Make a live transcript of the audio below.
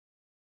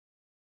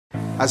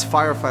As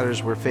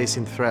firefighters, we're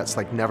facing threats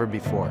like never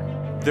before.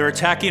 They're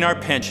attacking our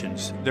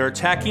pensions, they're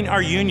attacking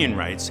our union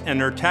rights, and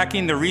they're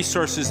attacking the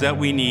resources that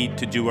we need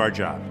to do our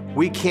job.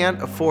 We can't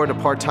afford a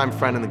part-time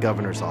friend in the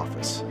governor's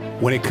office.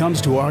 When it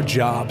comes to our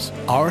jobs,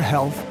 our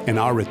health, and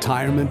our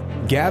retirement,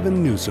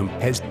 Gavin Newsom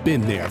has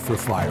been there for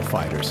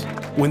firefighters.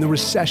 When the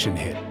recession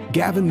hit,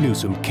 Gavin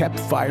Newsom kept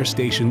fire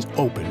stations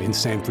open in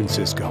San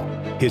Francisco.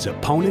 His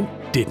opponent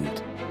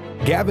didn't.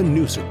 Gavin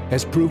Newsom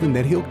has proven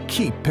that he'll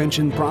keep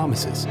pension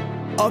promises.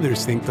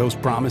 Others think those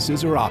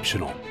promises are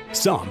optional.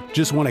 Some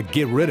just want to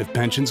get rid of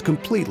pensions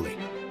completely.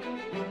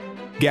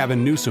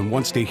 Gavin Newsom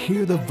wants to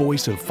hear the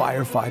voice of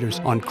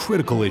firefighters on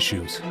critical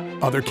issues.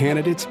 Other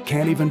candidates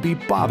can't even be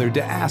bothered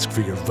to ask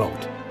for your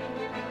vote.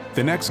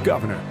 The next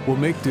governor will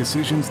make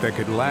decisions that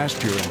could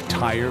last your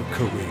entire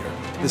career.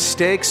 The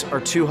stakes are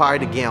too high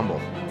to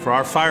gamble. For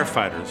our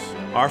firefighters,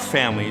 our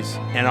families,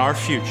 and our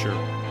future,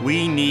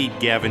 we need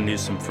Gavin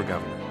Newsom for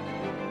governor.